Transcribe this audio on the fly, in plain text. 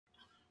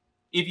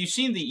If you've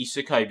seen the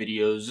isekai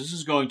videos, this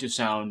is going to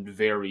sound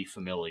very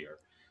familiar.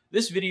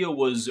 This video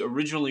was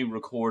originally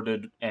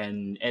recorded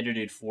and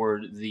edited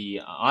for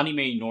the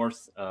Anime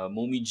North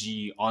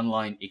Momiji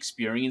online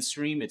experience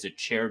stream. It's a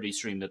charity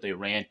stream that they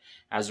ran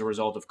as a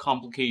result of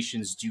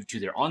complications due to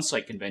their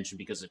on-site convention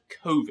because of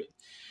COVID.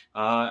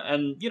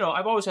 And, you know,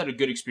 I've always had a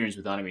good experience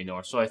with Anime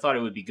North, so I thought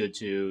it would be good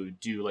to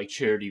do, like,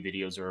 charity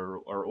videos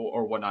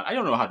or whatnot. I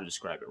don't know how to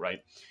describe it, right?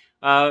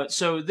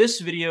 So this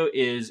video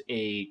is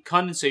a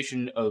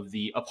condensation of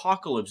the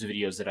Apocalypse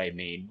videos that I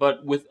made,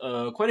 but with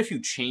quite a few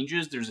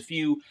changes. There's a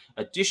few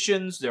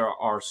additions, there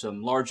are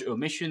some large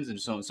omissions, and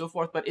so on and so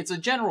forth, but it's a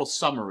general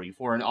summary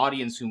for an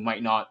audience who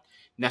might not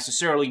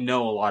necessarily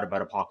know a lot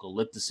about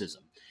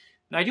apocalypticism.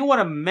 Now, I do want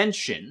to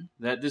mention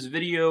that this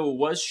video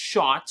was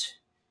shot,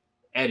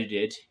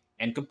 edited,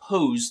 and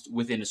composed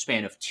within a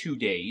span of 2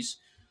 days.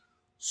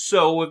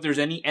 So if there's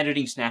any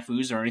editing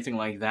snafus or anything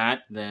like that,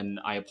 then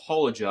I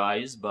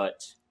apologize,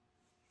 but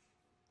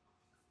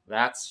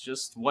that's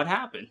just what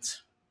happened.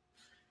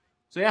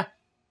 So yeah,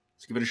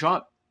 let's give it a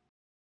shot.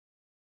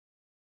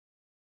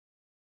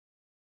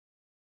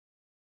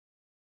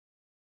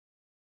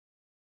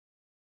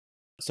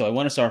 So I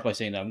want to start by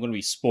saying that I'm going to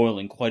be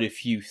spoiling quite a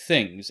few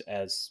things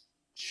as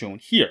shown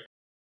here.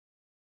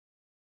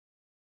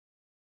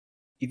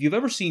 If you've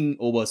ever seen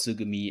Oba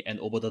Sugumi and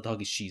Obata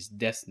Takeshi's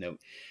Death Note,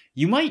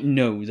 you might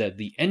know that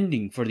the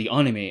ending for the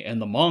anime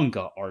and the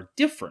manga are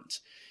different.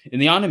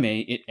 In the anime,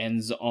 it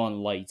ends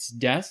on Light's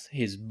death,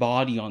 his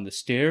body on the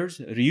stairs,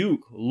 Ryuk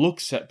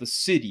looks at the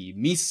city,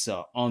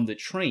 Misa on the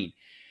train,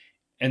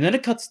 and then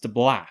it cuts to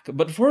black.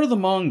 But for the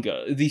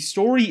manga, the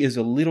story is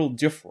a little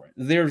different.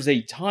 There's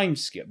a time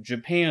skip.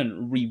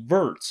 Japan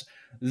reverts,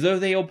 though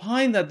they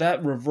opine that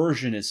that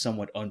reversion is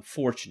somewhat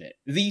unfortunate.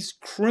 These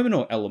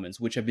criminal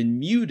elements, which have been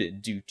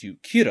muted due to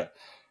Kira,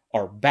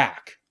 are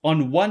back.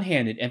 On one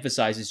hand, it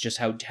emphasizes just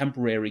how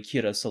temporary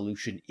Kira's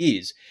solution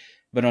is,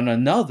 but on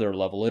another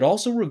level, it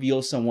also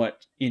reveals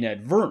somewhat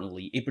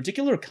inadvertently a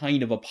particular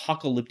kind of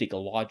apocalyptic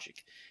logic.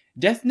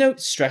 Death Note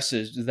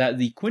stresses that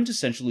the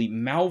quintessentially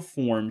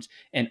malformed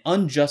and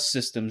unjust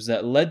systems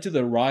that led to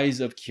the rise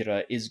of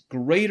Kira is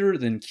greater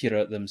than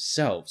Kira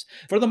themselves.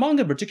 For the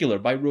manga in particular,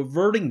 by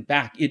reverting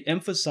back, it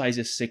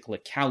emphasizes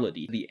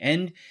cyclicality. The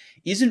end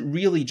isn't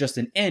really just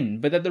an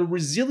end, but that the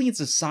resilient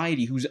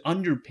society whose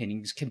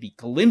underpinnings can be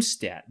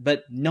glimpsed at,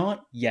 but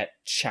not yet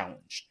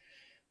challenged.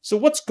 So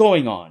what's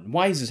going on?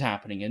 Why is this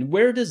happening? And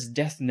where does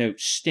Death Note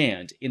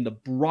stand in the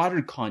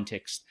broader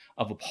context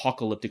of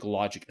apocalyptic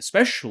logic,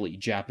 especially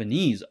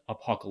Japanese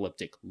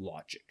apocalyptic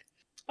logic?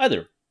 Hi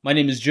there, my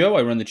name is Joe,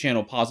 I run the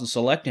channel Pause and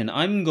Select, and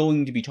I'm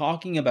going to be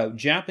talking about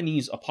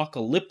Japanese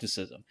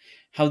apocalypticism,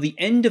 how the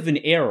end of an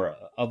era,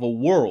 of a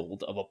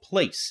world, of a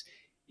place,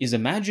 is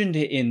imagined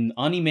in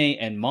anime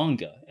and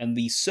manga, and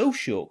the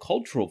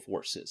socio-cultural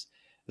forces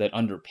that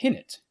underpin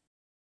it.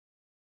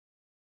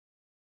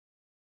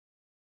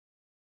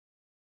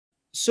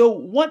 So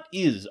what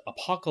is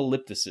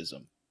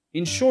apocalypticism?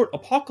 In short,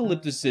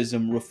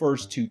 apocalypticism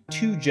refers to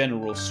two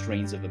general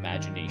strains of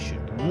imagination.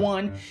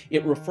 One,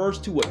 it refers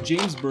to what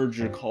James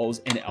Berger calls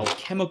an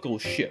alchemical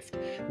shift,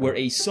 where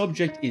a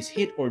subject is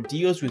hit or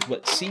deals with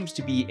what seems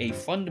to be a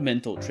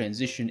fundamental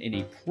transition in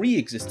a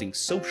pre-existing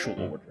social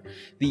order.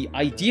 The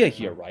idea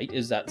here, right,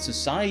 is that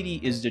society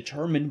is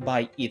determined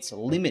by its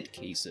limit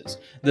cases.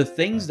 The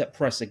things that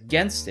press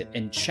against it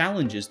and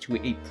challenges to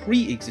a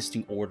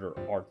pre-existing order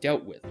are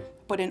dealt with.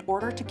 But in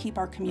order to keep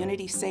our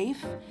community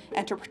safe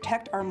and to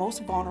protect our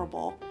most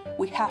vulnerable,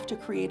 we have to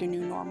create a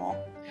new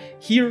normal.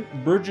 Here,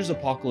 Berger's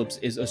apocalypse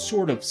is a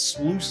sort of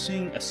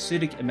sluicing,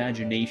 acidic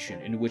imagination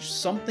in which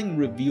something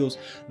reveals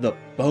the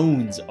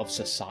bones of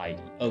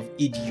society, of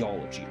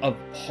ideology, of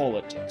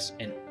politics,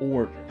 and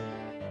order.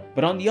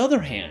 But on the other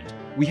hand,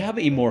 we have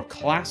a more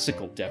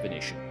classical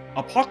definition.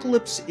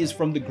 Apocalypse is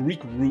from the Greek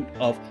root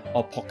of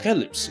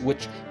apocalypse,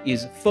 which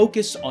is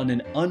focused on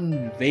an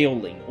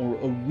unveiling or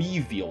a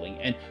revealing,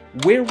 and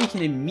where we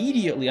can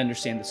immediately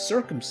understand the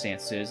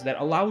circumstances that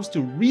allow us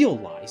to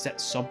realize that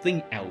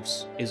something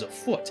else is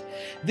afoot.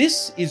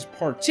 This is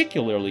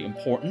particularly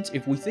important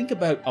if we think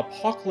about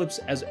apocalypse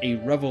as a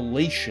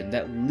revelation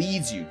that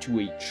leads you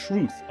to a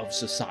truth of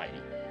society.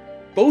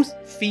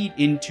 Both feed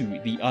into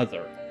the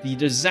other. The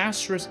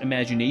disastrous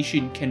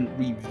imagination can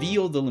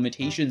reveal the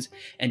limitations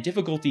and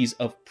difficulties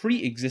of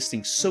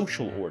pre-existing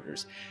social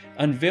orders,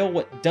 unveil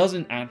what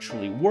doesn't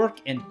actually work,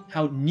 and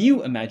how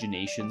new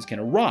imaginations can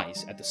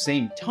arise. At the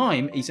same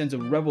time, a sense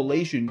of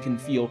revelation can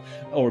feel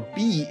or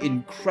be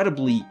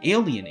incredibly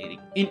alienating.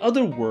 In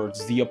other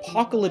words, the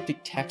apocalyptic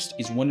text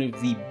is one of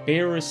the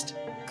barest,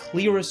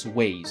 clearest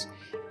ways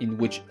in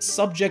which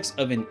subjects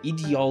of an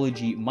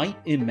ideology might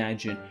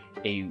imagine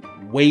a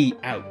way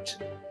out.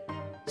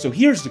 So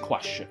here's the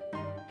question.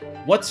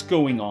 What's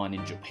going on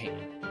in Japan?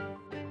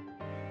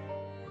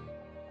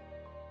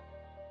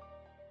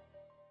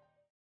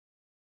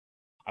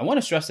 I want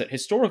to stress that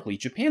historically,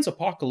 Japan's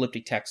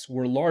apocalyptic texts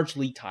were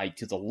largely tied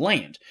to the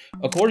land.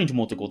 According to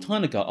Motoko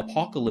Tanaka,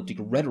 apocalyptic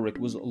rhetoric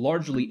was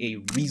largely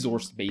a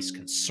resource-based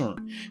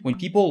concern. When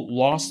people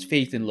lost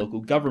faith in local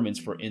governments,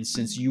 for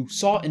instance, you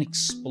saw an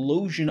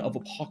explosion of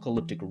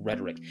apocalyptic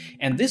rhetoric,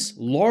 and this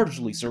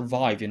largely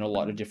survived in a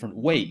lot of different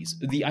ways.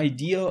 The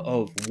idea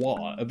of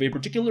wa, of a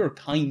particular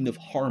kind of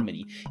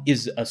harmony,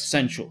 is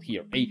essential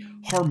here, a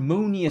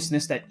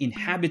harmoniousness that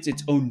inhabits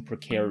its own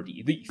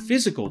precarity. The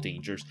physical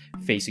dangers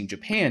facing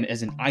Japan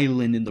as an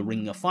island in the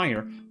Ring of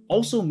Fire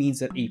also means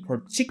that a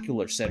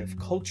particular set of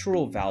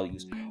cultural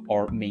values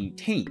are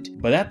maintained.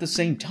 But at the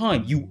same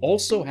time, you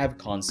also have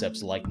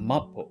concepts like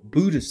Mappo,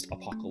 Buddhist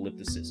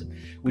apocalypticism,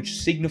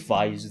 which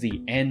signifies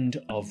the end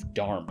of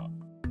Dharma.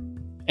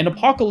 And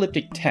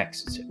apocalyptic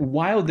texts,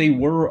 while they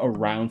were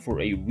around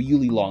for a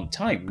really long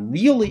time,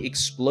 really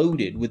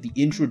exploded with the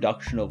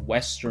introduction of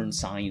Western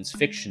science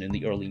fiction in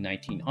the early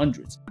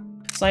 1900s.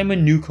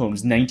 Simon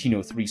Newcomb's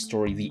 1903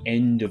 story The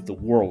End of the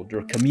World,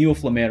 or Camille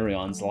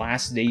Flammarion's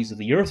Last Days of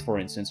the Earth, for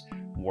instance,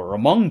 were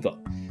among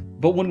them.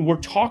 But when we're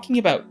talking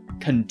about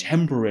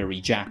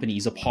contemporary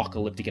Japanese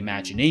apocalyptic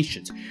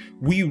imaginations,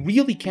 we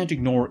really can't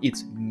ignore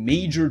its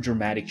major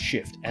dramatic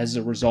shift as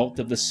a result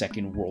of the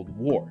Second World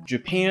War.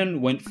 Japan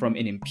went from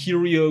an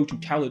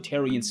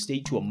imperio-totalitarian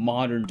state to a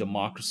modern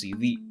democracy.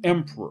 The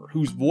emperor,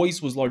 whose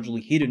voice was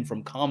largely hidden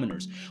from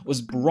commoners,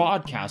 was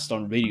broadcast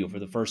on radio for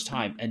the first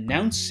time,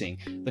 announcing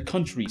the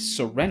country's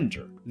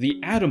surrender.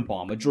 The atom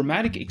bomb, a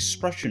dramatic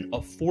expression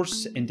of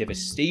force and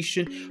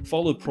devastation,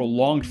 followed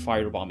prolonged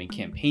firebombing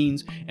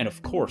campaigns, and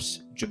of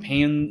course,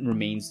 Japan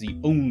remains the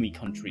only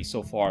country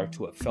so far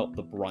to have felt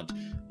the brunt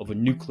of a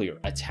nuclear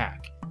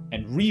attack.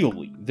 And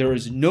really, there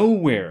is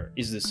nowhere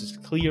is this as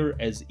clear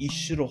as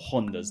Ishiro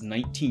Honda's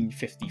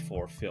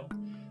 1954 film,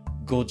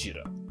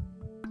 Gojira.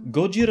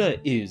 Gojira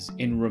is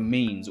and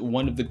remains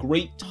one of the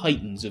great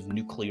titans of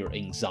nuclear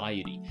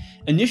anxiety.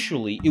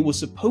 Initially, it was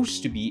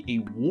supposed to be a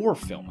war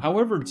film.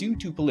 However, due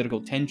to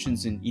political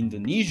tensions in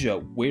Indonesia,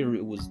 where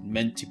it was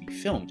meant to be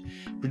filmed,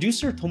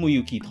 producer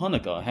Tomoyuki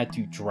Tanaka had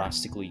to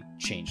drastically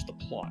change the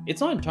plot.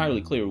 It's not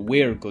entirely clear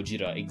where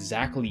Gojira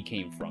exactly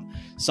came from.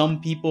 Some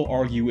people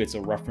argue it's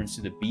a reference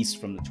to the beast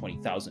from the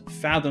 20,000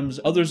 Fathoms,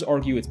 others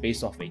argue it's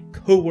based off a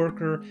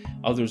co-worker,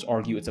 others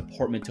argue it's a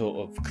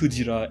portmanteau of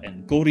Kujira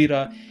and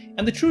Gorira,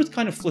 and the truth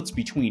kind of flits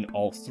between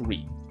all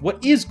three.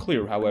 What is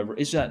clear, however,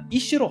 is that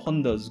Ishiro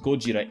Honda's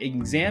Gojira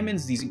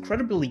examines these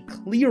incredibly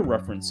clear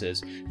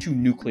references to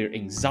nuclear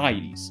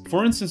anxieties.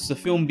 For instance, the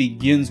film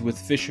begins with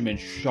fishermen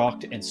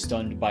shocked and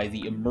stunned by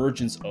the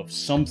emergence of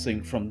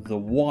something from the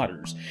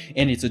waters,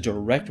 and it's a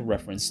direct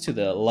reference to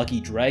the Lucky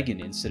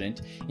Dragon incident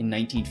in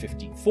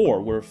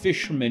 1954, where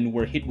fishermen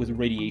were hit with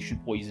radiation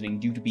poisoning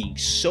due to being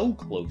so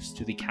close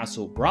to the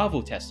Castle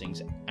Bravo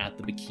testings at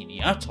the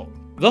Bikini Atoll.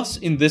 Thus,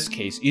 in this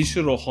case,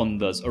 Ishiro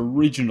Honda's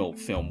original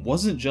film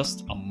wasn't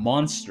just a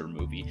monster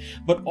movie,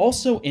 but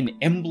also an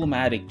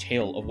emblematic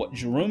tale of what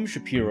Jerome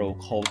Shapiro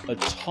called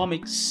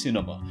atomic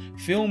cinema,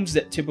 films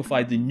that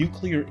typified the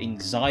nuclear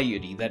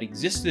anxiety that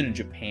existed in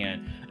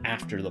Japan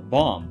after the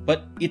bomb,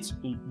 but it's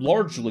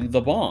largely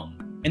the bomb.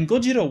 And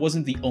Gojira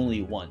wasn't the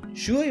only one.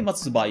 Shuei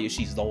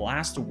Matsubayashi's The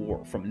Last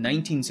War from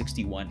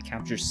 1961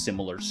 captures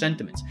similar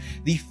sentiments.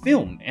 The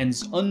film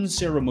ends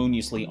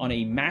unceremoniously on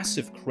a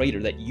massive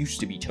crater that used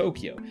to be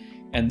Tokyo.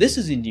 And this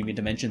isn't even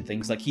to mention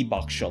things like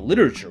hibakusha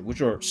literature,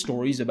 which are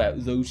stories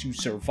about those who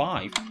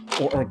survive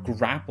or are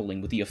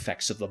grappling with the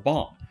effects of the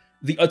bomb.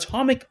 The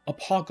atomic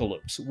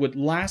apocalypse would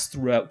last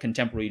throughout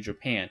contemporary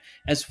Japan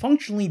as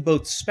functionally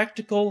both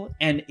spectacle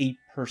and a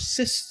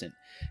persistent,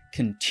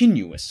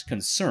 continuous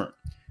concern.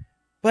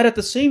 But at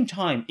the same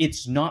time,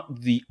 it's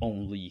not the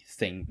only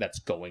thing that's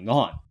going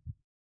on.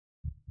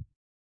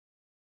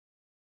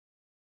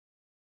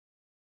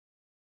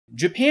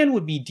 Japan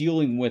would be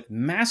dealing with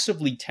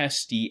massively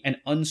testy and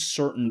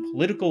uncertain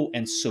political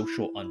and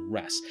social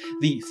unrest.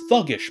 The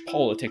thuggish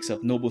politics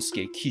of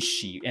Nobusuke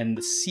Kishi and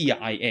the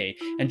CIA,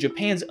 and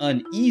Japan's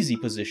uneasy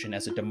position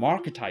as a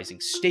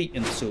democratizing state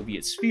in the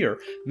Soviet sphere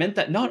meant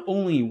that not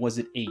only was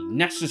it a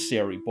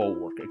necessary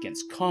bulwark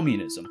against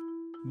communism,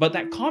 but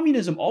that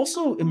communism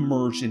also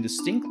emerged in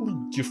distinctly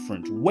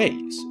different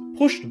ways.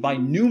 Pushed by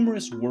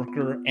numerous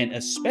worker and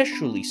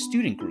especially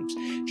student groups,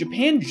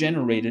 Japan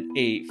generated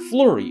a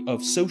flurry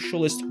of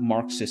socialist,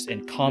 Marxist,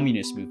 and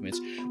communist movements,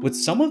 with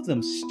some of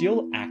them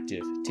still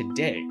active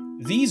today.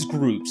 These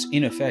groups,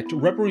 in effect,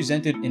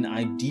 represented an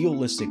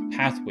idealistic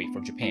pathway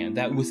for Japan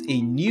that with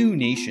a new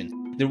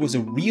nation, there was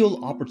a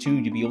real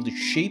opportunity to be able to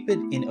shape it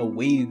in a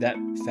way that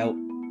felt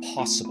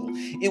possible.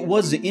 It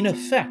was, in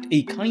effect,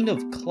 a kind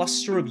of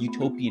cluster of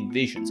utopian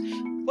visions,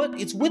 but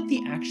it's with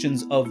the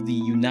actions of the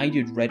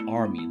United Red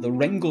Army, the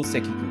Rengo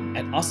Sekigun,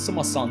 at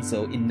Asama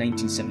Sanso in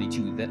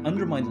 1972 that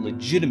undermined the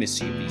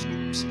legitimacy of these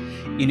groups.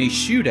 In a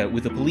shootout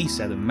with the police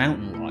at a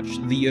mountain lodge,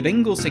 the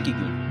Rengo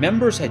Sekigun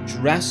members had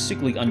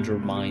drastically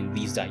undermined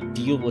these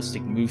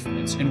idealistic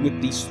movements, and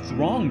with the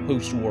strong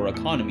post-war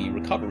economy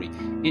recovery,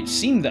 it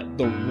seemed that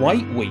the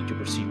right way to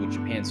proceed with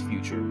Japan's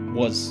future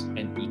was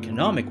an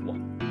economic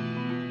one.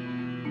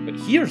 But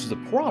here's the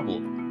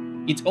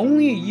problem. It's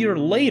only a year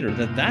later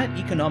that that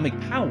economic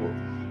power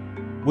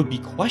would be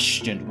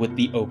questioned with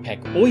the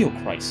OPEC oil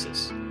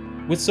crisis.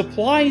 With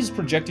supplies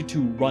projected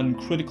to run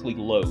critically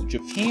low,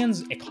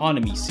 Japan's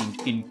economy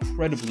seemed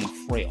incredibly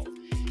frail.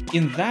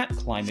 In that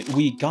climate,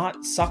 we got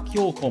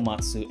Sakyo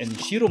Komatsu and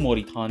Shiro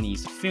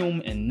Moritani's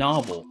film and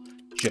novel,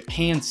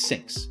 Japan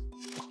Sinks.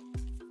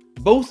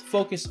 Both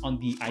focus on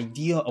the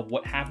idea of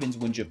what happens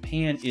when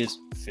Japan is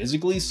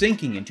physically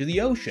sinking into the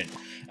ocean.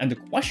 And the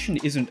question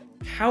isn't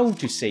how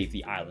to save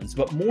the islands,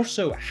 but more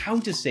so how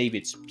to save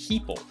its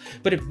people.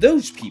 But if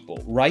those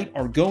people, right,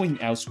 are going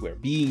elsewhere,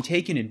 being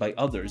taken in by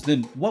others,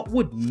 then what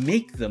would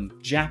make them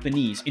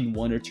Japanese in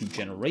 1 or 2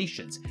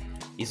 generations?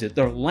 Is it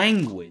their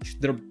language,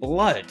 their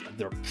blood,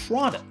 their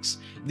products?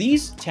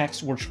 These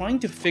texts were trying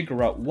to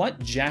figure out what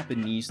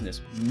Japaneseness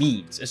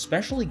means,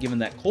 especially given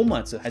that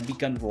Komatsu had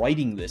begun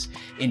writing this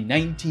in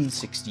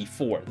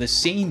 1964, the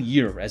same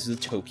year as the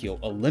Tokyo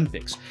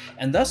Olympics,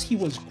 and thus he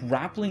was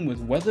grappling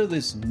with whether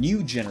this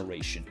new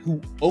generation,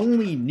 who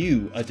only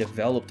knew a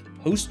developed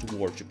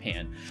post-war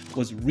Japan,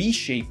 was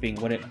reshaping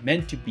what it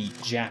meant to be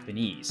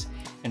Japanese,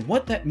 and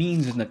what that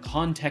means in the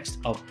context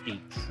of a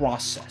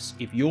process.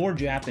 If you're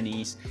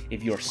Japanese,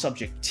 if your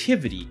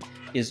subjectivity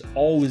is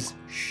always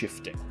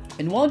shifting.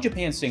 And while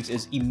Japan Sinks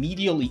is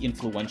immediately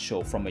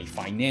influential from a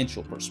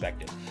financial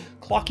perspective,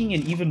 clocking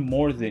in even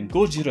more than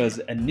Gojira's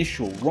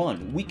initial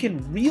run, we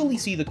can really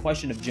see the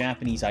question of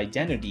Japanese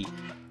identity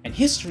and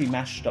history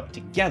mashed up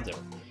together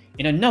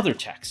in another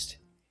text,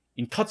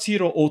 in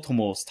Katsuhiro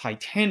Otomo's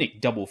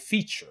titanic double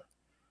feature,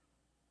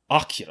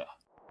 Akira.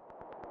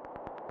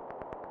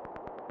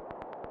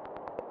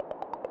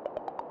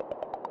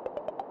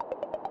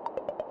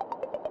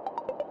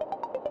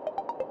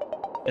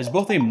 As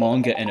both a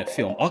manga and a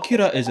film,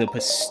 Akira is a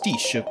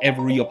pastiche of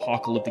every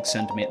apocalyptic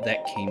sentiment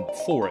that came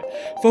before it,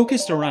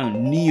 focused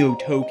around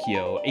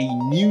Neo-Tokyo,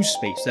 a new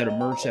space that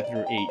emerged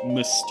after a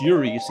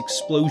mysterious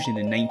explosion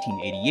in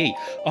 1988.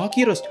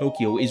 Akira's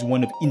Tokyo is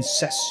one of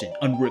incessant,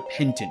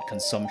 unrepentant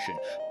consumption.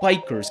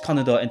 Bikers,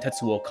 Kaneda, and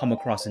Tetsuo come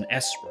across an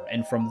esper,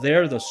 and from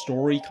there the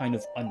story kind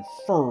of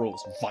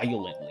unfurls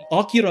violently.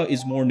 Akira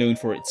is more known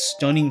for its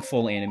stunning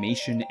full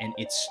animation and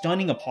its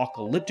stunning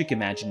apocalyptic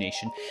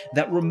imagination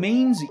that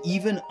remains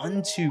even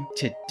unto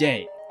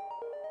today.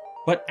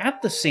 But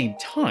at the same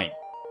time,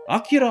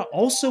 Akira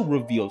also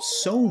reveals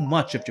so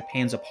much of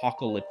Japan's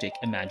apocalyptic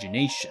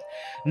imagination.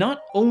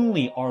 Not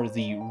only are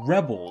the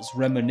rebels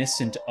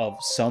reminiscent of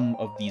some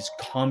of these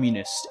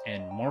communist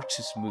and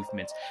Marxist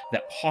movements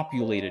that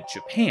populated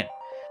Japan,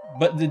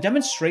 but the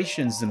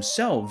demonstrations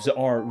themselves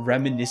are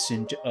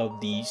reminiscent of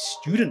the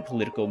student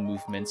political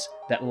movements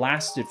that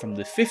lasted from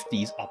the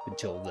 50s up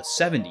until the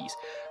 70s.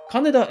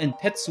 Kaneda and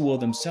Tetsuo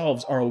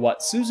themselves are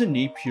what Susan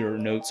Napier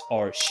notes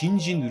are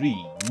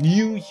shinjinri,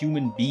 new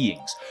human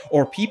beings,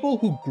 or people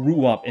who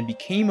grew up and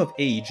became of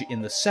age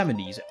in the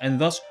 70s and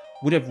thus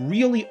would have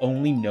really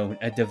only known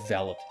a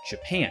developed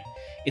Japan.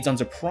 It's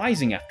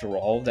unsurprising, after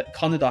all, that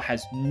Kaneda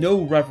has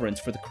no reverence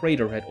for the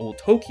crater at Old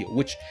Tokyo,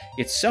 which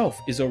itself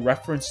is a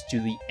reference to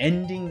the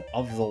ending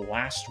of the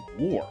last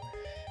war.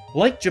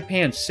 Like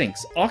Japan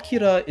Sinks,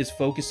 Akira is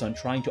focused on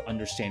trying to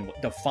understand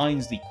what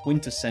defines the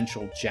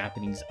quintessential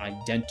Japanese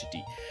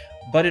identity,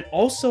 but it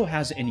also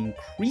has an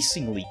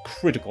increasingly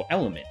critical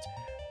element: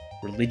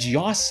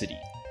 religiosity.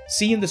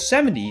 See, in the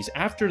 70s,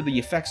 after the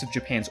effects of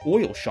Japan's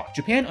oil shock,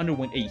 Japan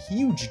underwent a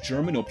huge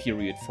germinal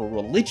period for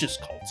religious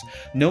cults,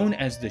 known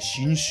as the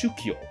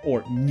Shinshukyo,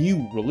 or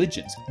New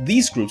Religions.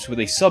 These groups, with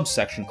a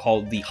subsection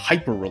called the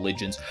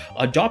Hyper-Religions,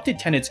 adopted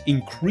tenets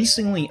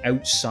increasingly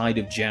outside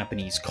of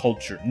Japanese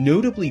culture,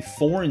 notably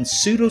foreign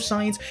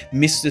pseudoscience,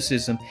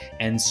 mysticism,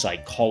 and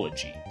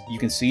psychology. You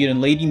can see it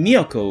in Lady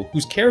Miyako,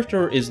 whose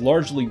character is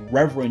largely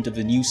reverent of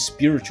the new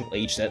spiritual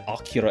age that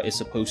Akira is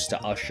supposed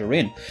to usher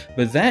in,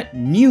 but that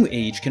new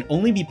age can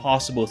only be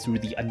possible through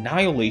the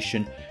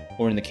annihilation,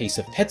 or in the case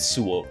of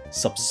Tetsuo,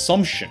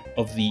 subsumption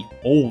of the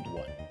old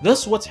one.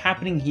 Thus, what's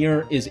happening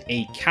here is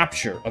a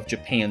capture of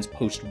Japan's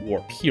post-war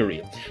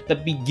period.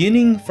 That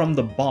beginning from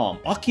the bomb,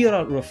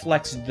 Akira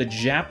reflects the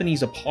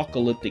Japanese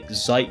apocalyptic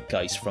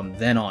zeitgeist from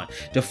then on,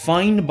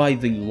 defined by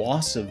the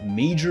loss of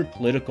major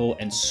political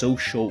and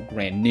social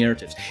grand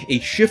narratives, a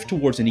shift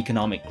towards an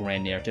economic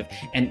grand narrative,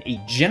 and a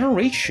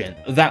generation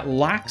that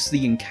lacks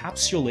the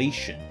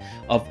encapsulation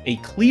of a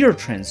clear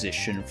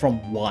transition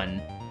from one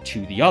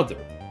to the other.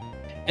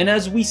 And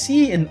as we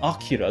see in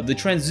Akira, the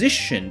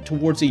transition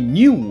towards a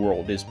new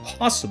world is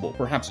possible,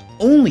 perhaps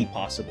only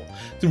possible,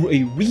 through a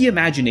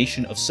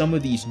reimagination of some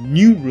of these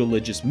new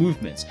religious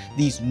movements,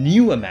 these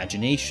new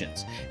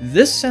imaginations.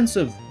 This sense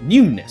of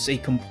newness, a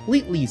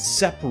completely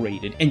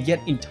separated and yet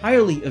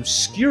entirely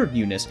obscured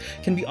newness,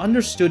 can be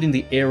understood in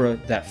the era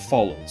that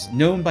follows,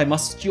 known by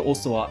Masashi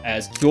Osawa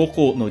as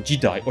Kyoko no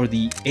Jidai, or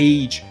the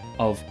Age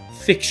of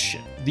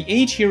Fiction. The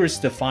age here is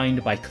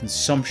defined by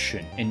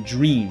consumption and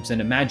dreams and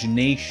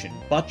imagination,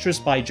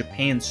 buttressed by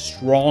Japan's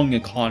strong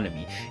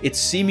economy, its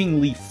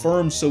seemingly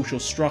firm social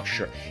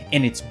structure,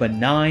 and its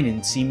benign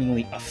and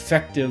seemingly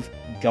effective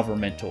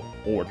governmental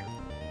order.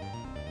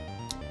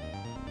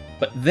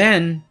 But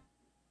then,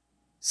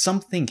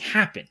 something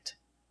happened.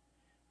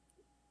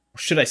 Or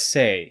should I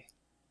say,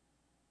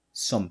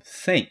 some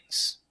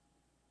things.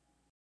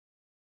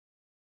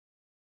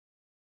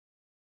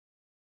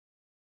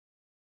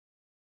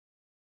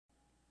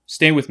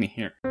 Stay with me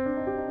here.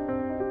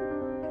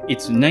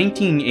 It's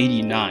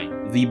 1989.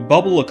 The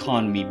bubble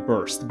economy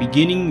burst,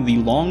 beginning the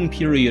long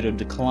period of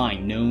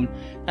decline known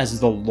as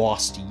the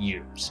Lost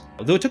Years.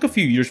 Though it took a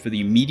few years for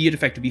the immediate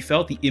effect to be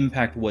felt, the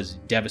impact was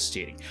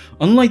devastating.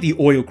 Unlike the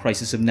oil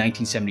crisis of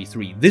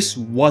 1973, this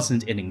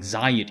wasn't an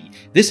anxiety.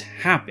 This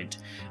happened.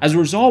 As a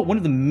result, one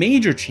of the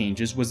major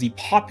changes was the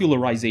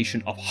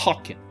popularization of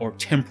hakken, or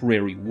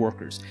temporary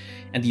workers,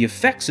 and the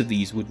effects of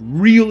these would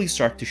really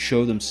start to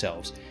show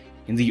themselves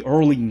in the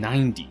early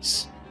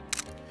 90s.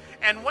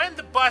 And when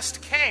the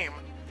bust came,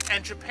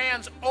 and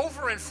Japan's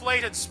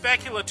overinflated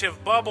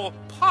speculative bubble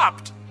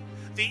popped,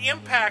 the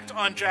impact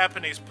on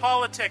Japanese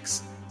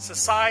politics,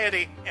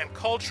 society, and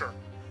culture,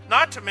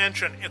 not to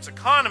mention its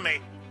economy,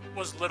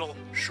 was little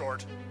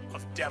short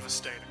of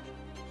devastating.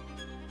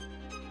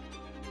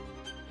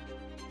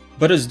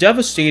 But as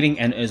devastating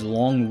and as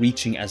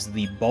long-reaching as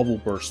the bubble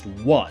burst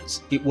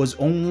was, it was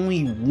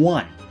only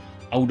one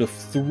out of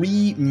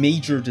 3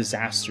 major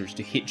disasters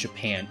to hit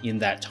Japan in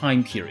that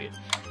time period.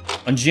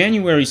 On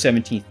January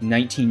 17,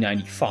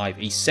 1995,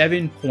 a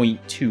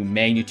 7.2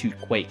 magnitude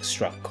quake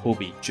struck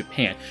Kobe,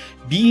 Japan,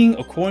 being,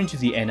 according to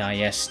the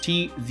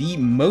NIST, the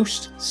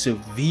most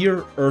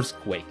severe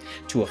earthquake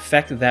to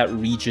affect that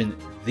region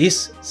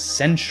this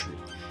century.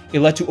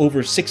 It led to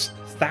over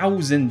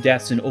 6,000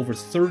 deaths and over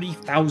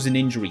 30,000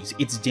 injuries,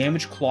 its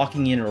damage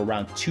clocking in at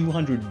around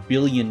 $200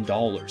 billion.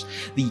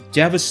 The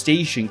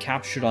devastation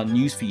captured on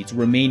news feeds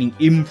remaining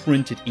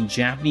imprinted in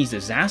Japanese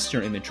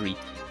disaster imagery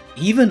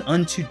even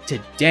unto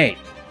today.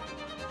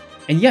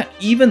 And yet,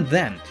 even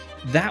then,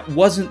 that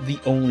wasn't the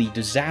only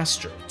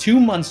disaster. 2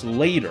 months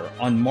later,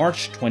 on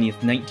March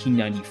 20th,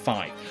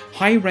 1995,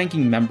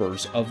 high-ranking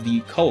members of the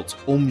cult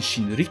Om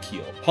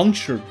Shinrikyo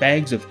punctured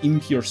bags of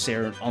impure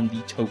sarin on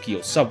the Tokyo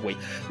subway,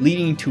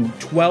 leading to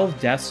 12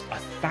 deaths,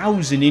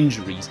 1,000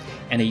 injuries,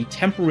 and a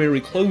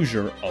temporary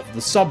closure of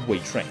the subway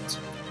trains.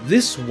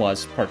 This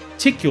was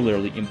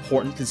particularly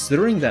important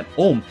considering that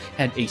Om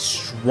had a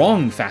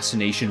strong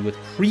fascination with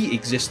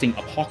pre-existing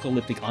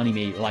apocalyptic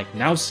anime like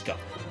Nausicaa,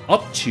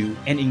 up to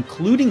and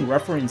including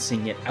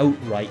referencing it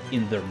outright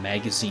in their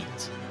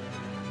magazines.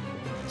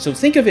 So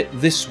think of it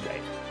this way.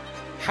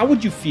 How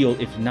would you feel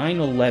if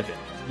 9/11,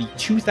 the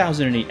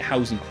 2008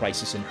 housing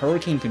crisis, and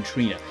Hurricane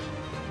Katrina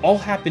all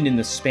happened in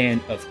the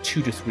span of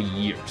 2 to 3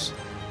 years?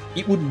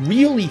 It would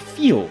really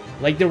feel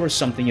like there was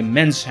something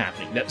immense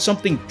happening, that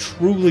something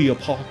truly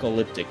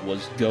apocalyptic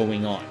was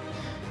going on.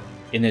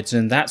 And it's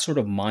in that sort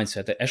of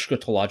mindset, that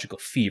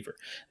eschatological fever,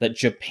 that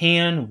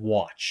Japan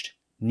watched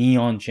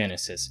Neon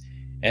Genesis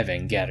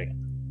Evangelion.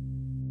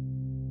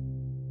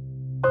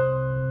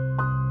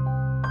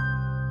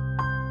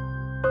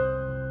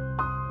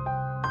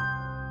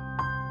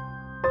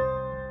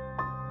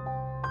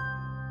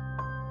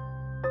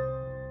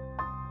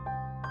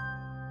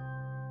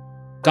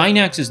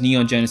 Gainax's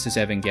Neon Genesis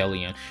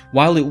Evangelion,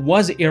 while it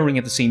was airing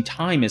at the same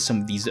time as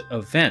some of these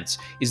events,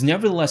 is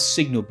nevertheless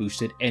signal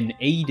boosted and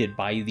aided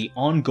by the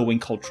ongoing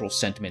cultural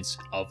sentiments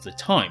of the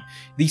time.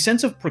 The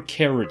sense of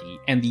precarity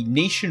and the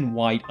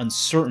nationwide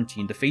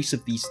uncertainty in the face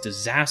of these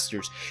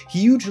disasters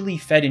hugely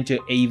fed into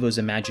Eva's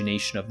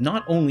imagination of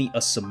not only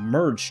a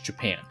submerged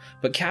Japan,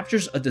 but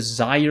captures a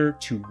desire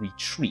to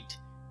retreat.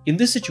 In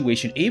this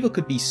situation, Eva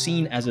could be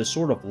seen as a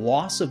sort of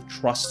loss of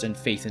trust and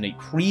faith in a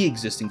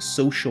pre-existing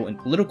social and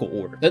political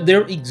order, that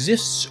there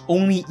exists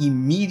only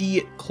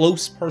immediate,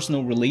 close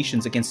personal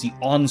relations against the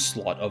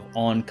onslaught of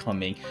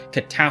oncoming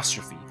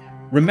catastrophe.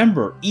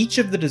 Remember, each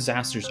of the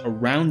disasters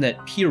around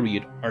that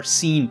period are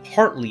seen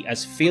partly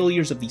as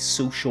failures of the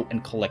social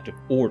and collective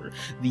order.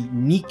 The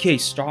Nikkei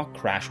stock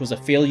crash was a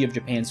failure of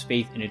Japan's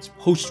faith in its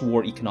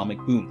post-war economic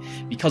boom.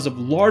 Because of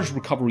large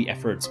recovery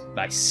efforts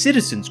by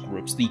citizens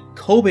groups, the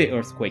Kobe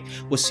earthquake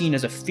was seen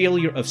as a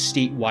failure of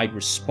statewide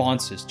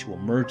responses to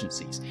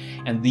emergencies.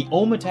 And the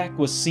Om attack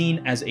was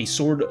seen as a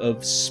sort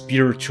of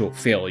spiritual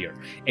failure,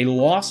 a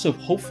loss of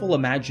hopeful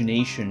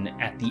imagination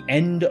at the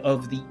end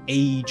of the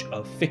age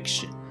of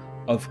fiction,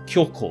 of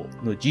Kyoko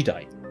no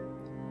Jidai.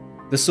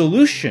 The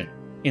solution,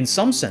 in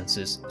some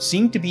senses,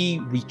 seemed to be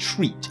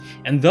retreat,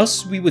 and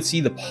thus we would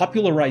see the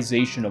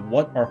popularization of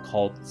what are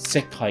called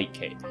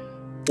sekai-kei,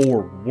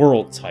 or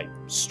world-type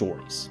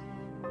stories.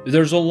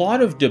 There's a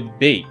lot of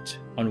debate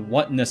on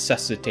what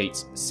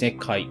necessitates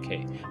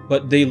sekai-kei,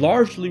 but they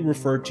largely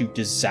refer to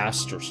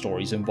disaster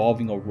stories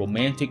involving a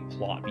romantic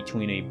plot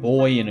between a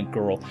boy and a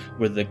girl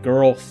where the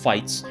girl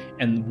fights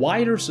and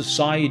wider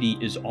society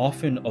is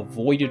often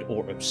avoided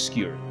or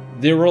obscured.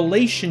 Their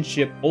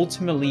relationship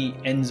ultimately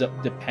ends up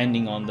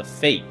depending on the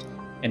fate,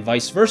 and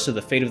vice versa,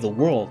 the fate of the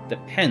world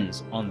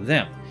depends on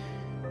them.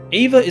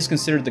 Eva is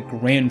considered the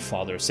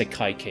grandfather of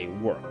sekai-kei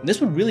work.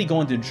 This would really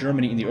go into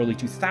Germany in the early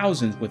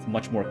 2000s with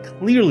much more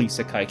clearly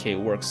sekai-kei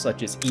works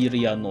such as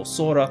Iria no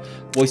Sora,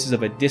 Voices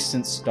of a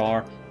Distant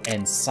Star,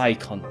 and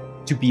Saikan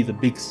to be the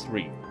big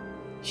 3.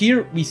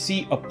 Here we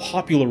see a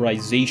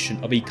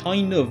popularization of a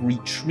kind of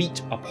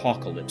retreat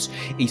apocalypse,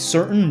 a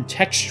certain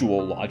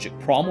textual logic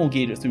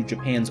promulgated through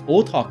Japan's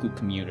otaku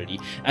community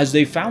as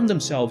they found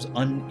themselves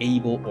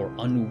unable or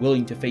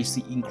unwilling to face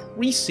the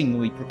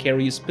increasingly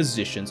precarious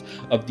positions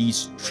of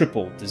these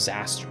triple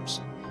disasters.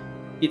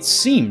 It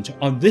seemed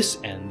on this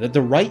end that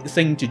the right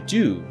thing to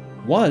do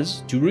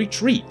was to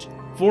retreat.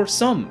 For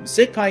some,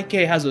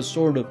 Sekai-kei has a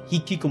sort of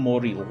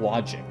hikikomori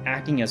logic,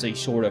 acting as a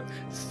sort of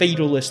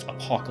fatalist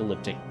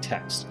apocalyptic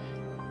text.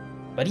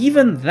 But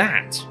even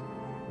that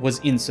was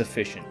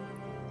insufficient,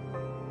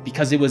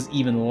 because it was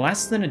even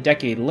less than a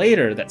decade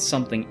later that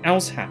something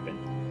else happened,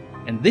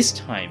 and this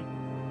time,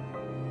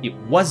 it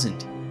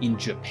wasn't in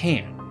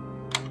Japan.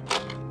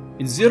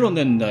 In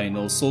Zero-nendai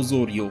no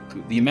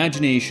sozoryoku, The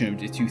Imagination of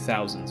the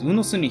 2000s,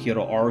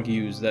 Tsunehiro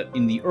argues that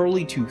in the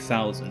early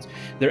 2000s,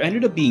 there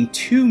ended up being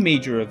two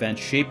major events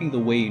shaping the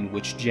way in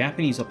which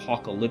Japanese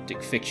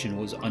apocalyptic fiction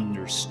was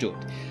understood.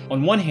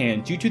 On one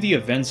hand, due to the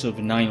events of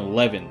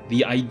 9/11,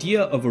 the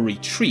idea of a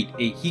retreat,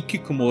 a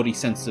hikikomori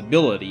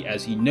sensibility,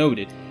 as he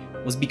noted,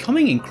 was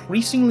becoming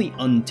increasingly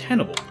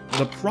untenable.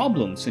 The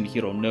problem,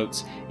 Tsunehiro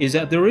notes, is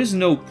that there is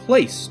no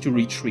place to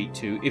retreat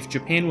to if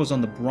Japan was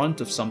on the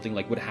brunt of something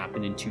like what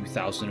happened in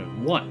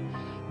 2001.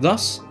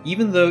 Thus,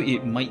 even though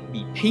it might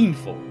be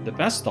painful, the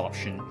best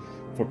option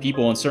for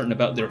people uncertain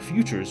about their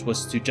futures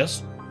was to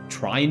just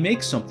try and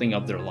make something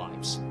of their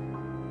lives.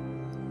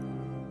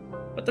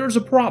 But there's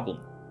a problem.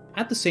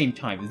 At the same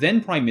time,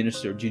 then Prime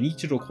Minister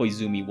Junichiro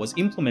Koizumi was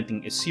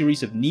implementing a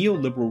series of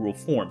neoliberal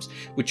reforms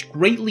which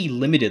greatly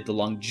limited the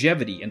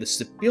longevity and the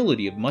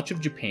stability of much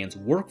of Japan's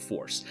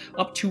workforce,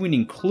 up to and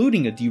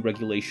including a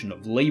deregulation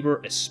of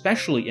labor,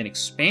 especially an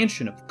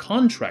expansion of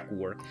contract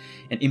work,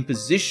 an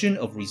imposition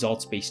of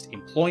results-based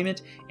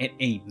employment, and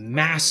a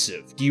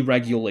massive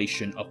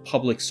deregulation of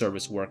public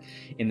service work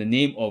in the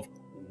name of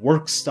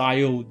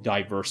work-style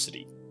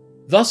diversity.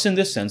 Thus, in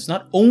this sense,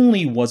 not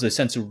only was a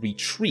sense of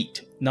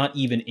retreat not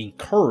even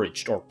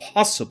encouraged or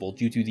possible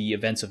due to the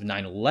events of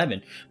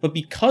 9/11, but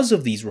because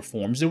of these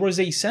reforms, there was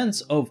a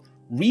sense of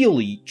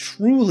really,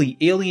 truly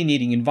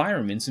alienating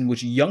environments in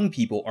which young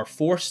people are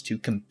forced to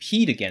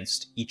compete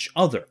against each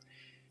other.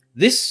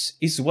 This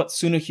is what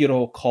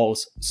Tsunehiro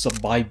calls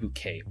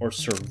sabaibuke, or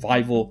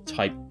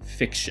survival-type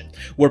fiction,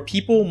 where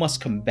people must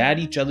combat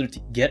each other to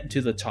get to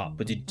the top,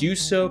 but to do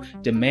so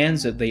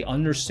demands that they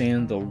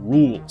understand the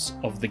rules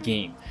of the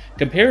game.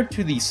 Compared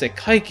to the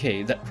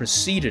sekai-kei that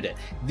preceded it,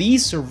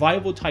 these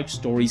survival-type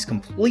stories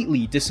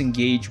completely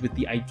disengage with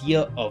the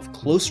idea of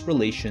close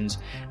relations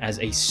as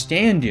a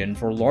stand-in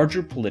for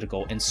larger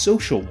political and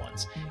social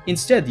ones.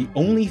 Instead, the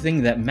only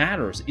thing that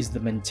matters is the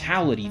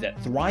mentality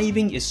that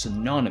thriving is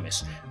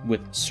synonymous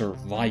with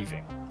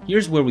surviving.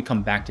 Here's where we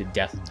come back to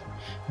Death Note.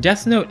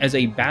 Death Note as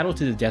a battle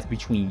to the death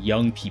between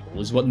young people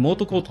is what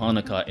Motoko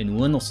Tanaka and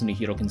Ueno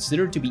Tsunehiro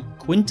consider to be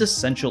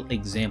quintessential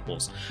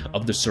examples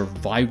of the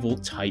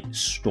survival-type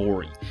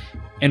story.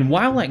 And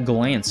while at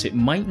glance it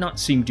might not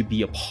seem to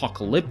be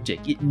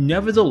apocalyptic, it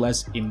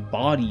nevertheless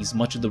embodies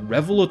much of the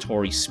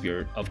revelatory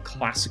spirit of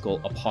classical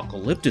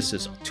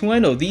apocalypticism. To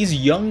Ueno, these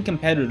young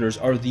competitors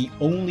are the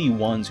only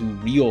ones who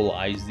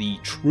realize the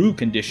true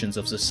conditions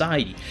of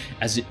society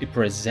as it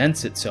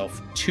presents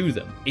itself to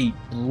them, a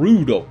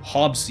brutal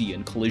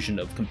Hobbesian collision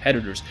of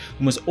competitors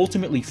who must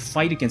ultimately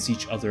fight against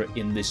each other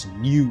in this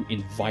new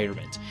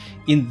environment.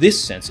 In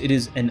this sense, it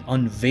is an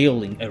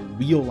unveiling, a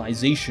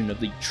realization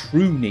of the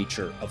true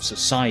nature of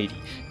society.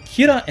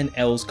 Kira and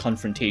L's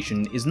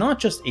confrontation is not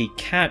just a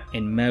cat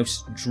and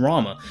mouse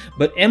drama,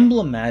 but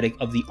emblematic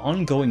of the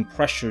ongoing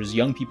pressures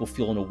young people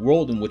feel in a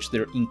world in which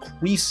they're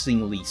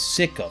increasingly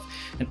sick of,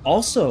 and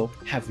also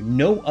have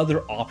no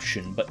other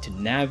option but to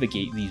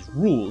navigate these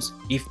rules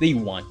if they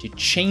want to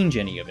change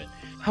any of it.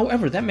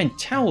 However, that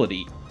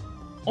mentality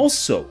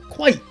also,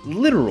 quite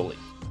literally,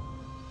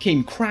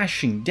 came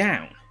crashing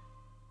down.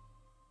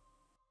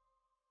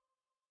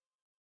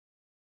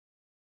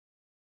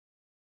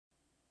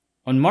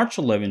 On March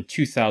 11,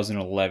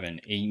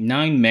 2011, a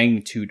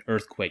 9-magnitude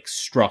earthquake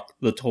struck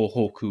the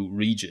Tohoku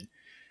region.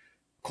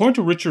 According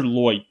to Richard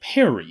Lloyd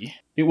Perry,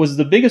 it was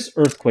the biggest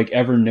earthquake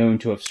ever known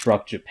to have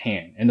struck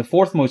Japan, and the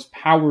fourth most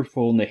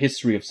powerful in the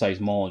history of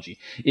seismology.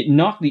 It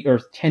knocked the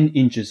Earth 10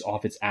 inches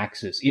off its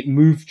axis. It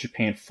moved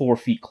Japan 4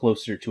 feet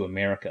closer to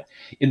America.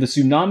 In the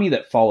tsunami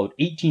that followed,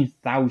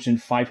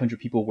 18,500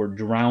 people were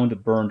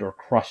drowned, burned, or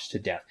crushed to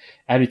death.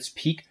 At its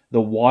peak,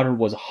 the water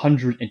was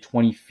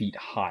 120 feet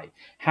high.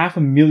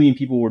 500,000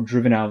 people were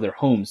driven out of their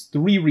homes.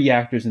 3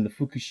 reactors in the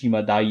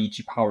Fukushima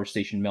Daiichi power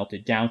station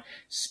melted down,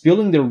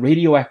 spilling their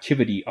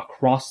radioactivity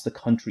across the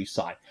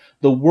countryside.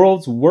 The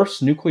world's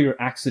worst nuclear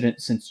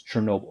accident since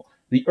Chernobyl.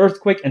 The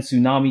earthquake and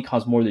tsunami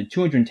caused more than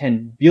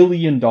 $210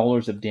 billion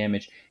of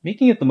damage,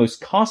 making it the most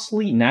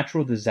costly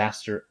natural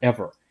disaster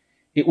ever.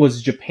 It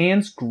was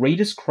Japan's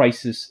greatest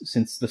crisis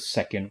since the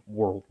Second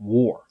World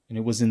War. And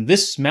it was in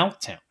this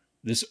meltdown,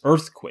 this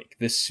earthquake,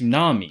 this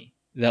tsunami,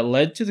 that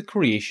led to the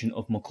creation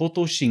of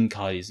Makoto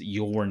Shinkai's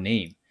Your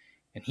Name,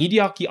 and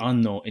Hideaki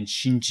Anno and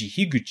Shinji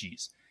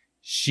Higuchi's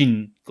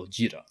Shin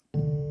Gojira.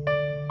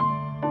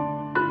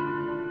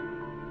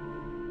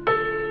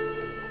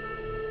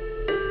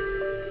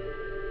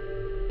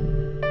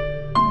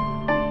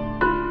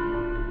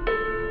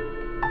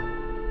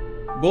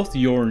 Both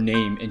Your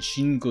Name and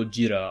Shin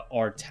Gojira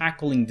are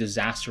tackling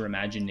disaster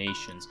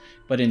imaginations,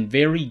 but in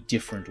very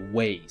different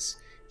ways.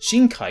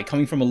 Shinkai,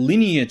 coming from a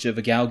lineage of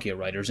Evangelion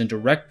writers and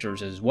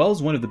directors, as well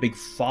as one of the big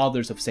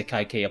fathers of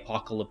Sekai-kei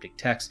apocalyptic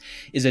texts,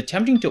 is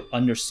attempting to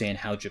understand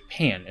how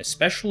Japan,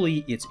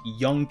 especially its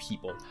young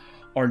people,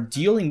 are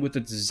dealing with a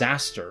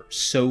disaster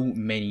so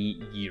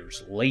many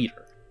years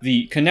later.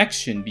 The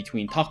connection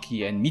between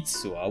Taki and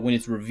Mitsuha, when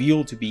it's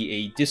revealed to be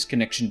a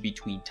disconnection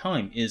between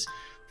time, is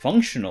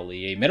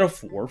functionally a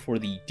metaphor for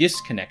the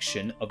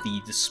disconnection of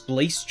the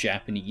displaced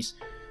Japanese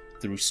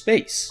through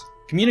space.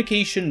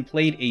 Communication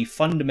played a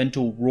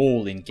fundamental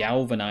role in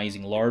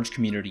galvanizing large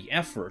community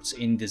efforts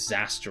in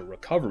disaster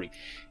recovery,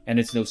 and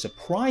it's no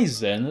surprise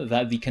then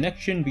that the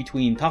connection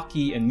between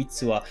Taki and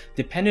Mitsuha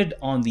depended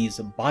on these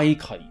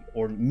baikai,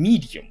 or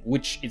medium,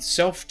 which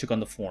itself took on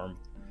the form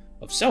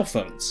of cell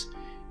phones.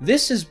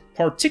 This is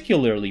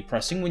particularly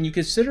pressing when you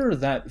consider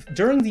that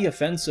during the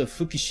events of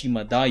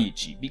Fukushima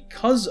Daiichi,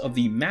 because of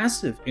the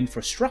massive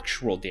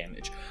infrastructural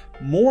damage,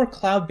 more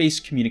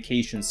cloud-based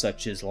communications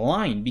such as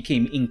LINE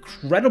became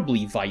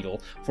incredibly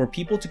vital for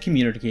people to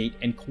communicate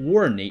and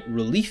coordinate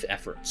relief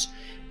efforts.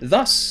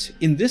 Thus,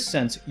 in this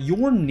sense,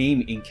 Your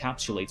Name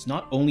encapsulates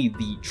not only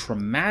the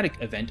traumatic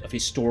event of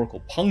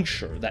historical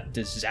puncture that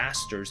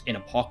disasters in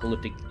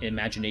apocalyptic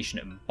imagination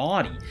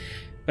embody,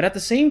 but at the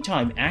same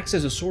time acts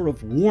as a sort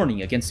of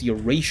warning against the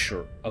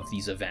erasure of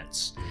these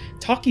events.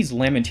 Taki's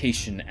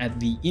lamentation at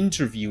the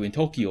interview in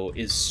Tokyo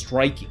is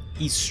striking.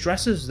 He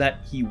stresses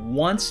that he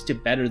wants to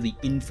better the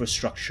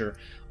infrastructure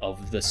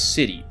of the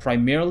city,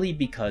 primarily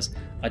because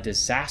a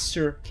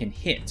disaster can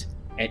hit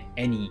at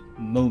any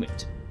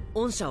moment.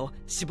 御社を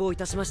志望い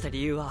たしました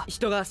理由は、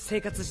人が生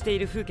活してい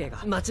る風景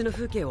が街の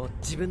風景を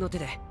自分の手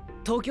で、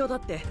東京だっ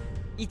て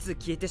いつ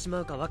消えてし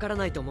まうかわから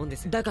ないと思うんで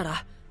す。だか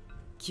ら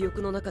記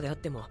憶の中であっ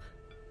ても、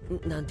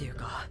なんていう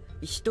か、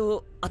人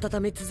を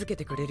温め続け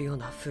てくれるよう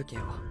な風景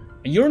を。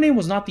Your Name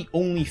was not the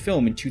only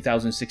film in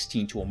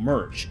 2016 to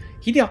emerge.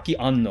 Hideaki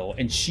Anno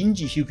and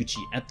Shinji Higuchi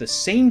at the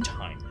same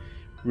time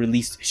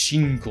released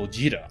Shin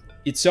Gojira,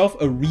 itself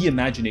a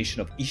reimagination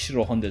of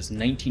Ishiro Honda's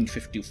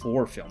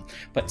 1954 film,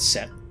 but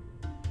set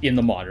in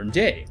the modern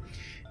day.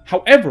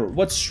 However,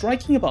 what's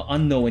striking about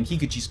Anno and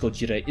Higuchi's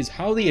Gojira is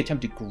how they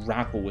attempt to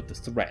grapple with the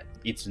threat.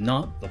 It's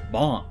not the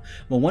bomb,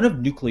 but one of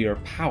nuclear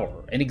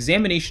power, an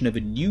examination of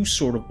a new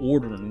sort of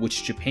order in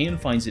which Japan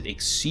finds it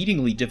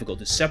exceedingly difficult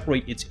to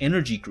separate its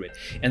energy grid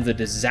and the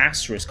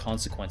disastrous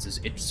consequences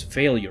its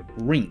failure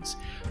brings.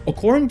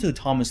 According to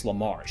Thomas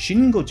Lamar,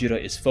 Shin Gojira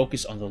is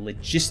focused on the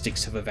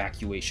logistics of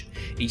evacuation,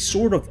 a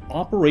sort of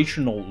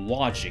operational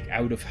logic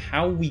out of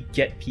how we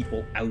get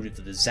people out of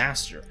the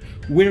disaster,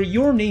 where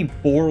Your Name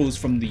borrows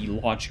from the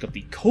logic of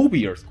the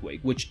Kobe earthquake,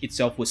 which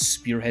itself was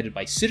spearheaded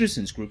by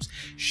citizens groups.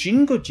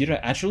 Shin Gojira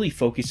actually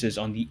focuses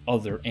on the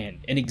other end,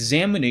 an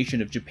examination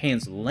of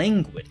Japan's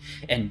languid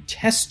and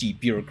testy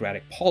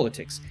bureaucratic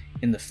politics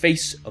in the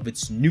face of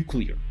its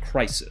nuclear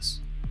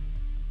crisis.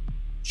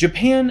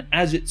 Japan,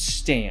 as it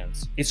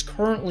stands, is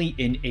currently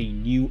in a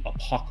new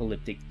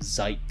apocalyptic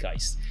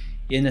zeitgeist,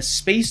 in a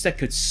space that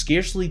could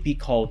scarcely be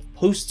called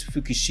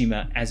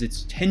post-Fukushima as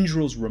its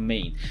tendrils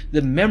remain,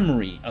 the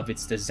memory of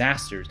its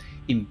disasters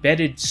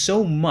embedded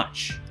so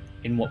much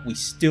in what we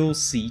still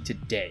see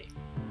today.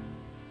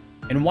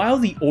 And while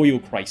the oil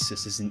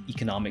crisis is an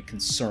economic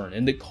concern,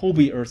 and the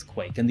Kobe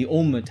earthquake and the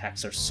Ulma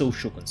attacks are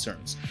social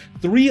concerns,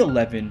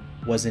 3/11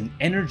 was an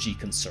energy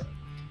concern.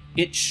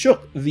 It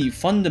shook the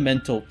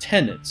fundamental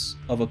tenets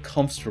of a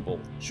comfortable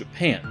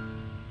Japan.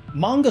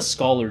 Manga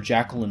scholar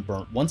Jacqueline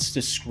Burnt once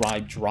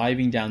described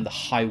driving down the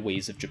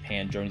highways of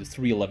Japan during the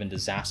 3/11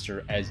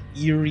 disaster as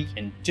eerie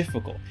and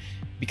difficult,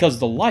 because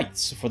the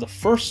lights, for the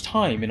first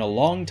time in a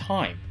long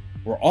time,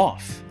 were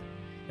off.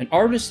 And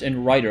artist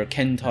and writer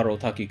Kentaro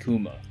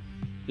Takekuma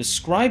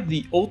described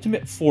the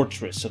ultimate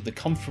fortress of the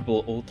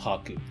comfortable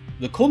otaku,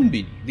 the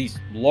konbini, these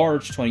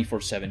large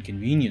 24/7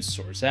 convenience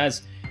stores,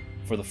 as,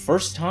 for the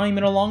first time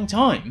in a long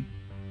time,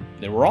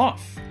 they were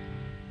off.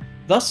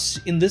 Thus,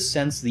 in this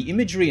sense, the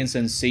imagery and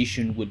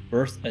sensation would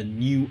birth a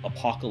new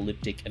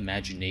apocalyptic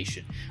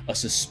imagination, a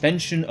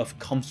suspension of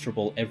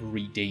comfortable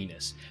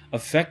everydayness,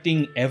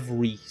 affecting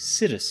every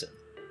citizen.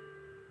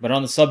 But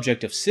on the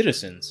subject of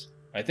citizens,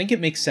 I think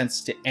it makes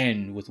sense to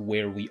end with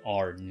where we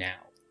are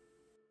now.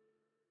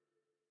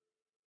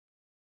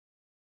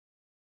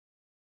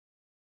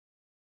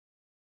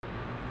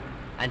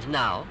 And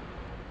now,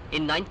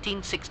 in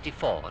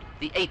 1964,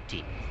 the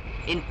 18th,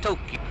 in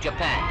Tokyo,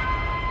 Japan.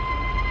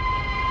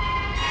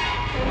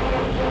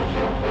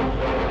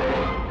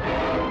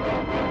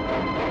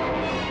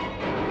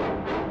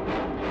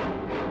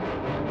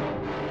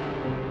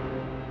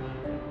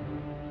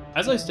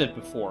 As I said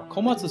before,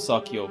 Komatsu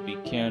Sakyo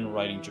began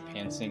writing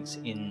Japan Sinks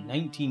in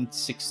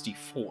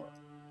 1964,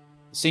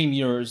 the same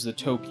year as the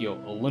Tokyo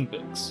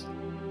Olympics.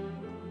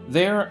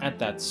 There, at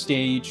that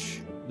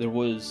stage, there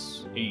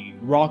was a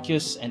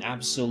raucous and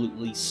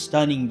absolutely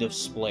stunning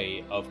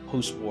display of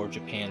post-war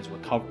Japan's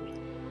recovery.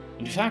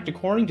 In fact,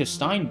 according to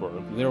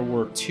Steinberg, there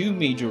were two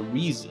major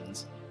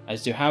reasons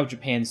as to how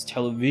Japan's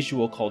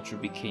televisual culture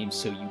became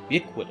so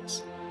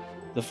ubiquitous.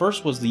 The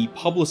first was the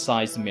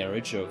publicized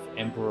marriage of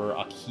Emperor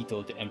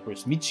Akihito to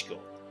Empress Michiko,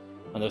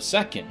 and the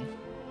second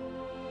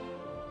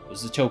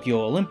was the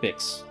Tokyo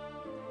Olympics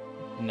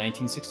in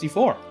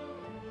 1964.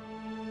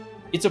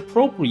 It's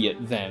appropriate,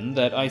 then,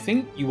 that I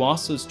think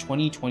Yuasa's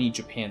 2020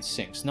 Japan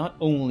Sinks not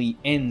only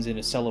ends in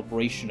a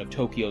celebration of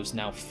Tokyo's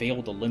now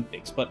failed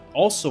Olympics, but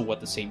also, at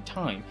the same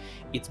time,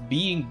 it's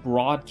being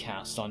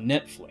broadcast on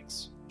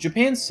Netflix.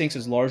 Japan Sinks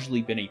has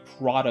largely been a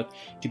product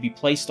to be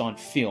placed on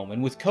film,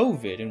 and with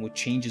COVID and with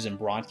changes in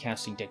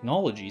broadcasting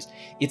technologies,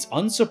 it's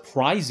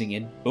unsurprising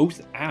and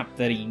both apt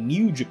that a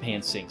new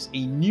Japan Sinks,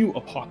 a new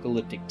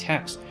apocalyptic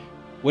text,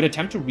 would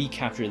attempt to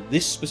recapture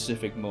this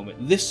specific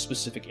moment, this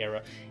specific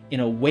era,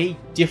 in a way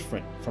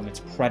different from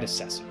its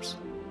predecessors.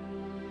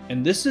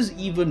 And this is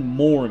even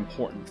more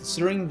important,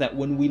 considering that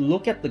when we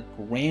look at the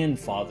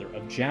grandfather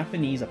of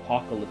Japanese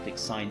apocalyptic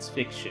science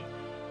fiction,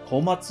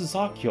 Komatsu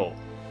Sakyo,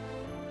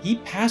 he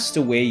passed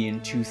away in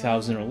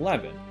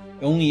 2011,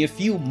 only a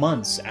few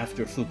months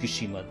after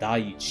Fukushima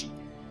Daiichi.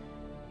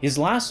 His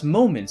last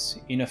moments,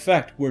 in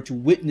effect, were to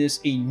witness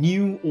a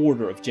new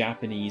order of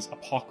Japanese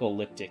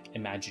apocalyptic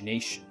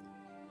imagination.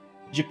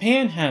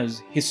 Japan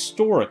has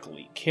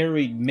historically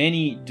carried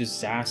many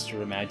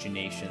disaster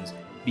imaginations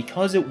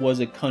because it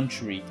was a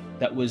country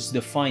that was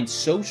defined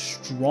so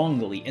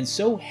strongly and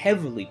so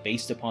heavily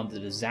based upon the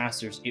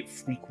disasters it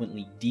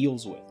frequently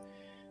deals with.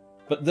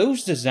 But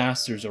those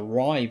disasters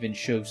arrive and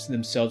show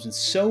themselves in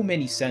so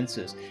many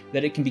senses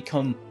that it can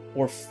become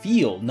or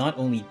feel not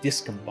only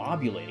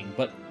discombobulating,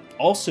 but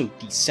also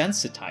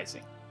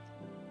desensitizing.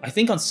 I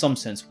think on some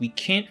sense we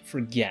can't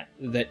forget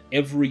that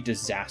every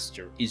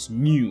disaster is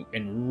new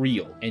and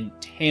real and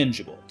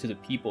tangible to the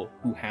people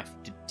who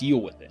have to deal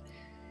with it.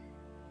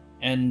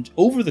 And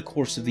over the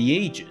course of the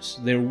ages,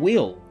 there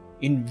will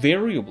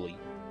invariably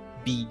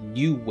be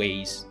new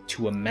ways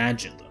to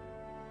imagine them.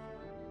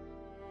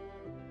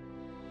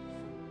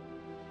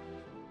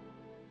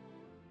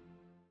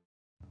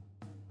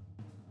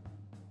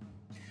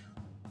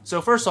 So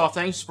first off,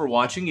 thanks for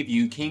watching. If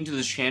you came to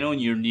this channel and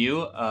you're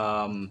new,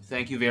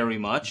 thank you very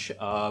much.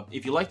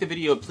 If you liked the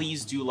video,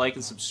 please do like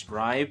and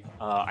subscribe.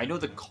 I know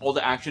the call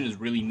to action is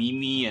really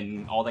memey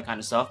and all that kind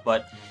of stuff,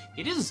 but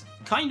it is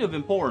kind of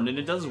important and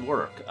it does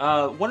work.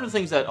 One of the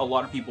things that a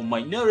lot of people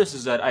might notice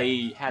is that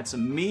I had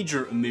some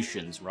major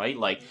omissions, right?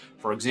 Like,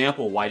 for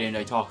example, why didn't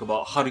I talk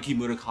about Haruki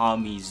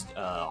Murakami's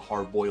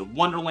Hard-Boiled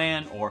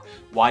Wonderland? Or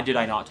why did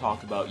I not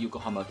talk about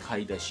Yokohama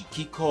Kaidashi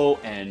Kiko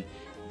and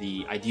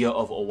the idea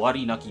of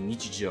Owari Naki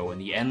Nichijo and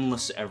the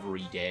endless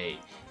everyday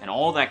and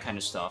all that kind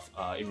of stuff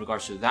in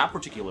regards to that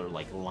particular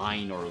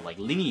line or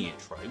lineage,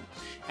 right?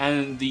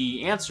 And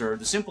the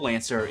simple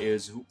answer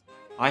is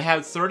I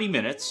had 30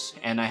 minutes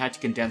and I had to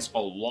condense a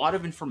lot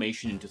of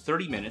information into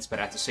 30 minutes, but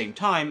at the same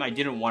time, I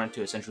didn't want it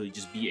to essentially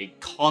just be a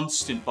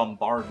constant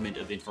bombardment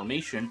of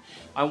information.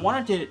 I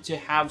wanted to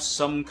have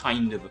some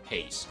kind of a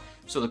pace.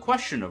 So the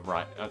question,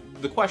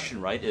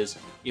 right, is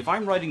if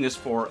I'm writing this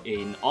for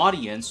an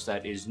audience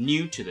that is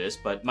new to this,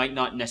 but might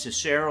not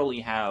necessarily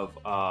have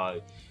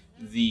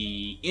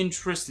the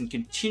interest in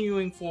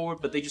continuing forward,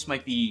 but they just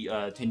might be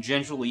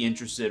tangentially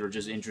interested or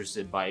just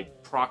interested by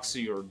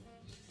proxy or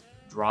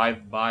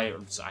drive-by,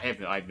 or I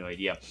have no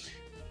idea.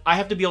 I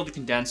have to be able to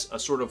condense a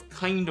sort of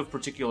kind of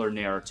particular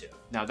narrative.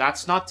 Now,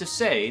 that's not to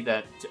say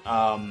that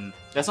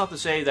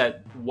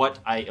what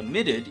I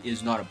omitted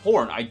is not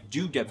important. I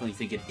do definitely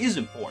think it is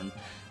important,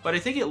 but I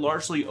think it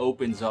largely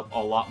opens up a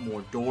lot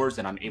more doors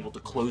than I'm able to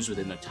close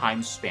within the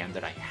time span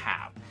that I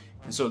have.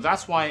 And so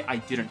that's why I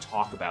didn't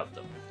talk about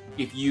them.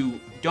 If you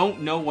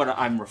don't know what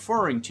I'm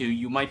referring to,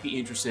 you might be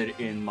interested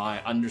in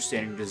my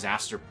Understanding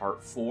Disaster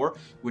Part 4,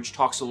 which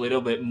talks a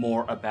little bit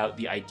more about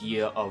the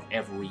idea of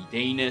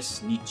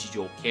everydayness,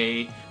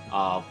 nichijou-kei,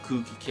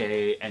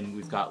 kuki-kei, and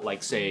we've got,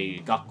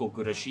 say, gakko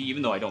gurashi,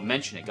 even though I don't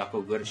mention it,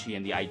 gakko gurashi,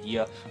 and the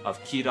idea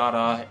of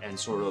kirara and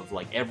sort of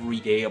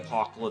everyday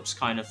apocalypse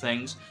kind of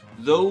things.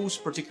 Those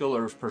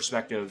particular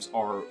perspectives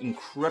are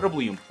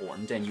incredibly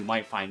important, and you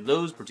might find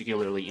those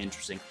particularly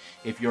interesting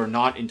if you're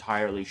not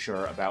entirely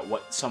sure about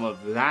what some of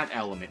that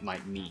element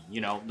might mean. You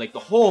know, the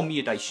whole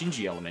Miyadai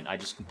Shinji element I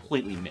just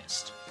completely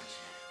missed.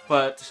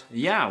 But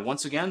yeah,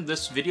 once again,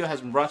 this video has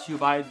been brought to you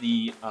by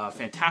the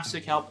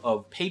fantastic help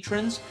of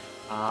patrons.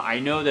 I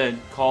know that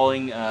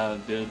calling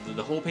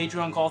the whole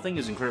Patreon call thing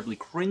is incredibly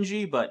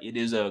cringy, but it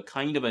is a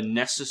kind of a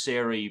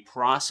necessary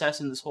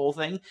process in this whole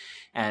thing,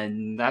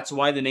 and that's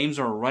why the names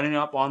are running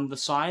up on the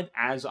side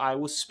as I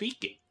was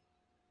speaking.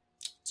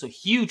 So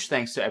huge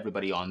thanks to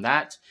everybody on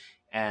that,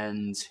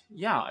 and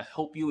yeah, I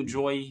hope you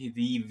enjoy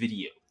the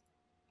video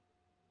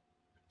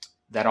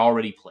that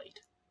already played.